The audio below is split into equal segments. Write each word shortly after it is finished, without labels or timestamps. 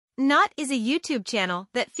Nought is a YouTube channel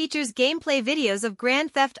that features gameplay videos of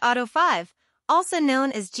Grand Theft Auto 5, also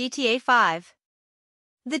known as GTA 5.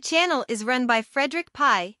 The channel is run by Frederick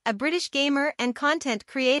Pye, a British gamer and content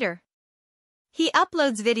creator. He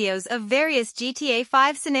uploads videos of various GTA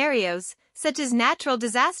 5 scenarios, such as natural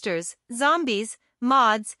disasters, zombies,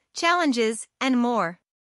 mods, challenges, and more.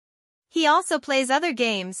 He also plays other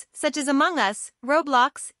games, such as Among Us,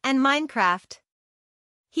 Roblox, and Minecraft.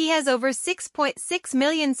 He has over 6.6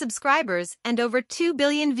 million subscribers and over 2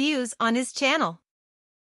 billion views on his channel.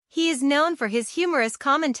 He is known for his humorous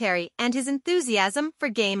commentary and his enthusiasm for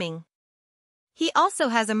gaming. He also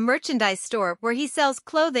has a merchandise store where he sells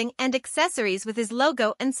clothing and accessories with his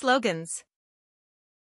logo and slogans.